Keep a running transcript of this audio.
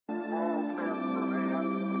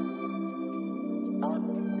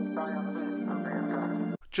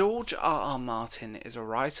George R. R. Martin is a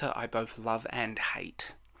writer I both love and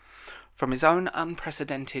hate. From his own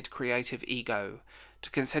unprecedented creative ego to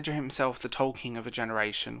consider himself the Tolkien of a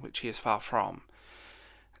generation, which he is far from,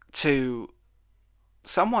 to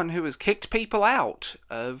someone who has kicked people out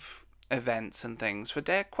of events and things for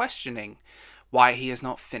dare questioning why he has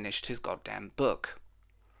not finished his goddamn book.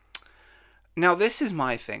 Now, this is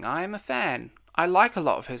my thing. I am a fan. I like a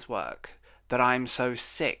lot of his work, but I'm so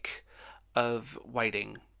sick of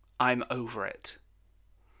waiting. I'm over it.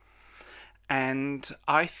 And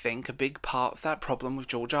I think a big part of that problem with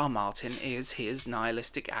George R. R. Martin is his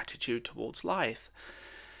nihilistic attitude towards life.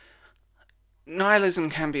 Nihilism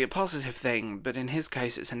can be a positive thing, but in his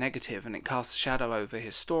case it's a negative, and it casts a shadow over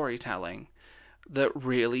his storytelling that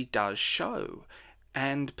really does show.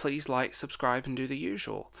 And please like, subscribe, and do the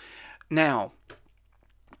usual. Now,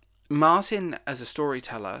 Martin as a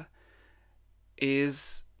storyteller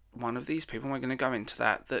is one of these people, we're going to go into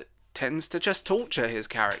that tends to just torture his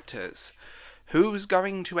characters. Who's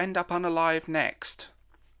going to end up unalive next?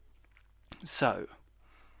 So,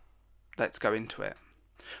 let's go into it.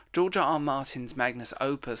 George R. R. Martin's magnus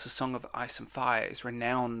opus, A Song of Ice and Fire, is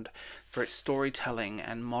renowned for its storytelling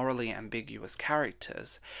and morally ambiguous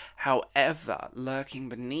characters. However, lurking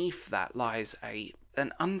beneath that lies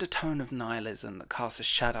an undertone of nihilism that casts a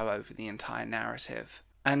shadow over the entire narrative.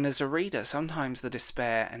 And as a reader, sometimes the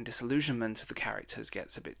despair and disillusionment of the characters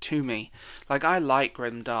gets a bit to me. Like, I like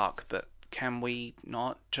grimdark, but can we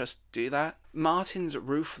not just do that? Martin's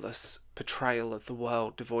ruthless portrayal of the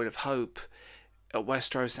world devoid of hope at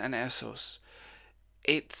Westeros and Essos,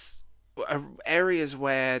 it's areas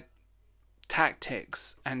where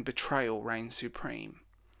tactics and betrayal reign supreme.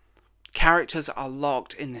 Characters are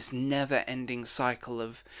locked in this never-ending cycle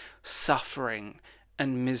of suffering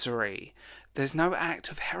and misery. There's no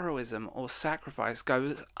act of heroism or sacrifice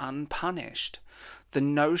goes unpunished. The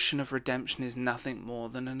notion of redemption is nothing more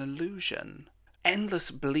than an illusion.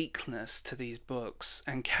 Endless bleakness to these books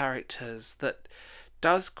and characters that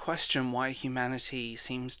does question why humanity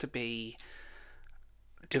seems to be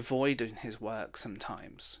devoid in his work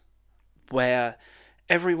sometimes. Where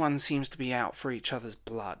everyone seems to be out for each other's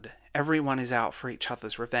blood. Everyone is out for each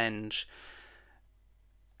other's revenge.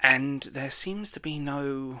 And there seems to be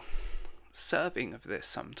no serving of this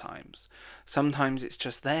sometimes. Sometimes it's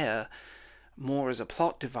just there more as a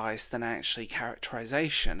plot device than actually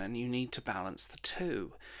characterization, and you need to balance the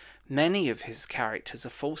two. Many of his characters are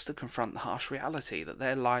forced to confront the harsh reality that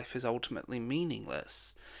their life is ultimately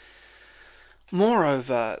meaningless.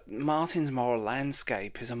 Moreover, Martin's moral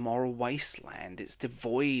landscape is a moral wasteland. It's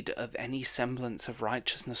devoid of any semblance of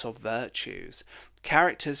righteousness or virtues.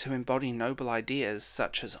 Characters who embody noble ideas,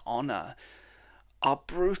 such as honour, are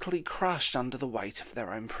brutally crushed under the weight of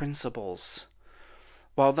their own principles,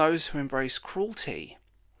 while those who embrace cruelty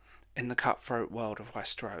in the cutthroat world of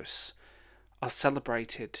Westeros are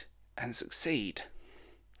celebrated and succeed.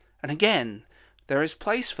 And again, there is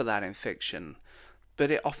place for that in fiction,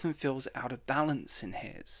 but it often feels out of balance in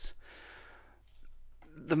his.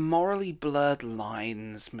 The morally blurred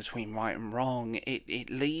lines between right and wrong, it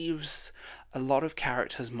leaves a lot of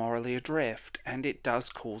characters morally adrift, and it does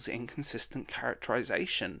cause inconsistent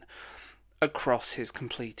characterization across his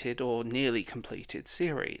completed or nearly completed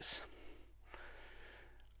series.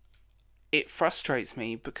 It frustrates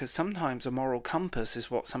me because sometimes a moral compass is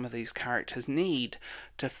what some of these characters need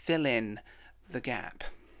to fill in the gap.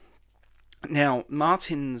 Now,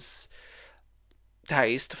 Martin's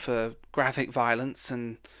taste for graphic violence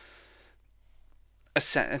and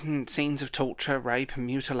scenes of torture, rape, and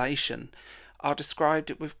mutilation are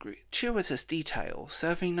described with gratuitous detail,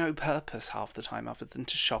 serving no purpose half the time other than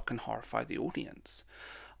to shock and horrify the audience.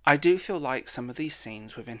 I do feel like some of these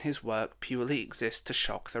scenes within his work purely exist to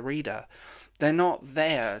shock the reader. They're not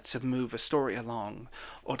there to move a story along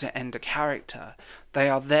or to end a character. They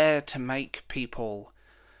are there to make people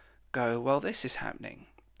go, well, this is happening,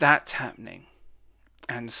 that's happening,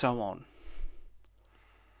 and so on.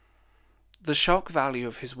 The shock value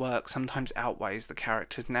of his work sometimes outweighs the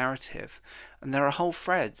character's narrative, and there are whole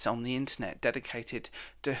threads on the internet dedicated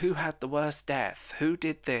to who had the worst death, who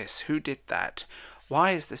did this, who did that,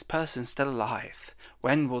 why is this person still alive,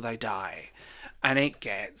 when will they die, and it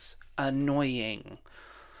gets annoying.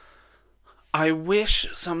 I wish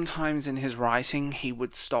sometimes in his writing he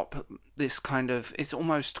would stop this kind of, it's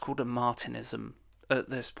almost called a Martinism at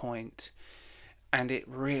this point, and it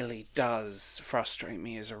really does frustrate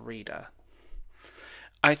me as a reader.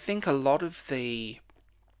 I think a lot of the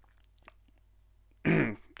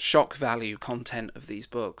shock value content of these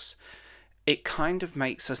books, it kind of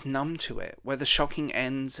makes us numb to it, where the shocking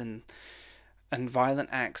ends and and violent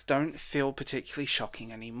acts don't feel particularly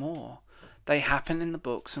shocking anymore. They happen in the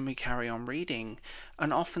books and we carry on reading,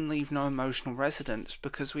 and often leave no emotional resonance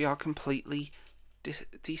because we are completely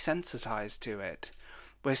desensitized to it.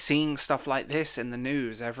 We're seeing stuff like this in the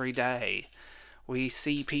news every day. We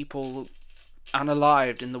see people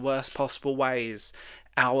unalived in the worst possible ways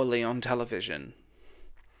hourly on television.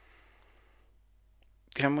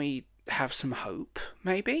 Can we have some hope,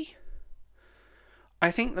 maybe?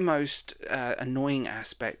 I think the most annoying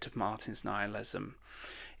aspect of Martin's nihilism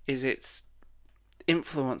is its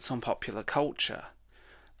influence on popular culture.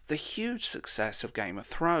 The huge success of Game of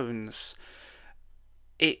Thrones,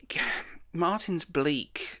 Martin's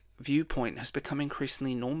bleak viewpoint has become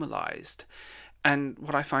increasingly normalised. And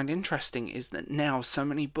what I find interesting is that now so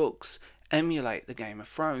many books emulate the Game of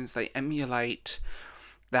Thrones. They emulate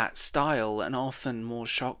that style and often more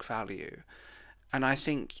shock value. And I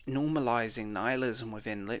think normalising nihilism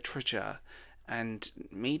within literature and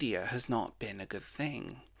media has not been a good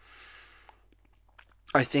thing.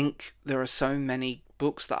 I think there are so many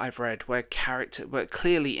books that I've read where characters were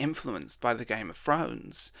clearly influenced by the Game of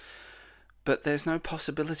Thrones, but there's no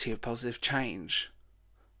possibility of positive change.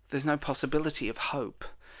 There's no possibility of hope.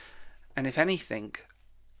 And if anything,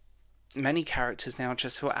 many characters now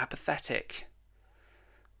just feel apathetic,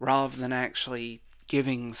 rather than actually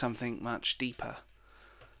giving something much deeper.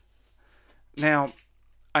 Now,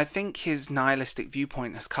 I think his nihilistic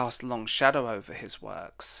viewpoint has cast a long shadow over his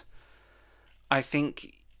works. I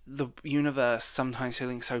think the universe sometimes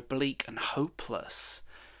feeling so bleak and hopeless,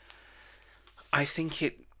 I think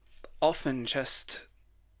it often just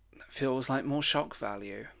feels like more shock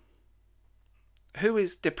value. Who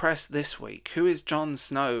is depressed this week? Who is Jon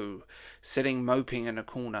Snow sitting moping in a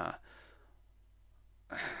corner?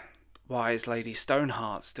 Why is Lady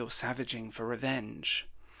Stoneheart still savaging for revenge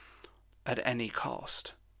at any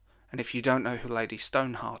cost? And if you don't know who Lady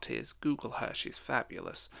Stoneheart is, Google her, she's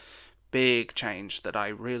fabulous. Big change that I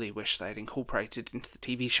really wish they'd incorporated into the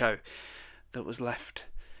TV show that was left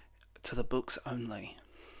to the books only.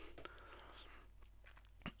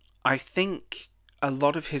 I think a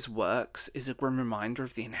lot of his works is a grim reminder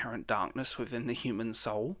of the inherent darkness within the human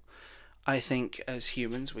soul. I think as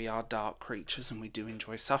humans we are dark creatures and we do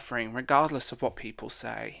enjoy suffering, regardless of what people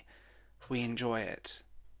say. We enjoy it.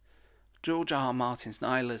 George R. R. Martin's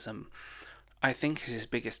nihilism, I think, is his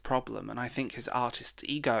biggest problem, and I think his artist's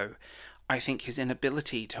ego, I think his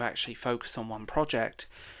inability to actually focus on one project,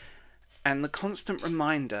 and the constant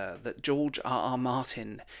reminder that George R. R.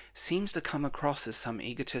 Martin seems to come across as some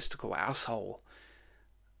egotistical asshole.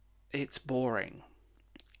 It's boring.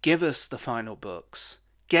 Give us the final books.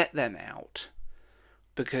 Get them out.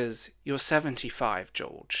 Because you're 75,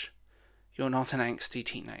 George. You're not an angsty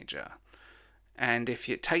teenager. And if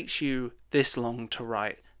it takes you this long to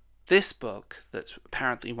write this book, that's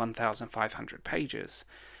apparently 1,500 pages,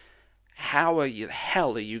 how the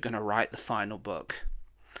hell are you going to write the final book?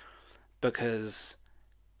 Because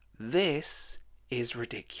this is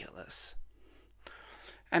ridiculous.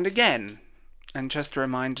 And again, and just a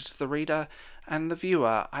reminder to the reader and the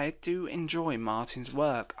viewer, I do enjoy Martin's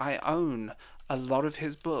work. I own a lot of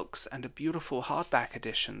his books and a beautiful hardback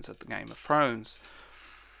editions of the Game of Thrones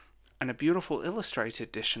and a beautiful illustrated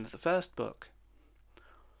edition of the first book.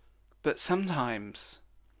 But sometimes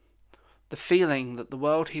the feeling that the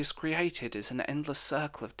world he has created is an endless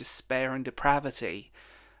circle of despair and depravity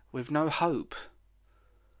with no hope,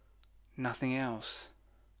 nothing else.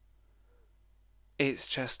 It's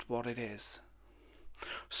just what it is.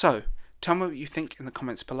 So, tell me what you think in the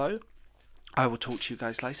comments below. I will talk to you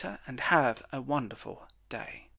guys later and have a wonderful day.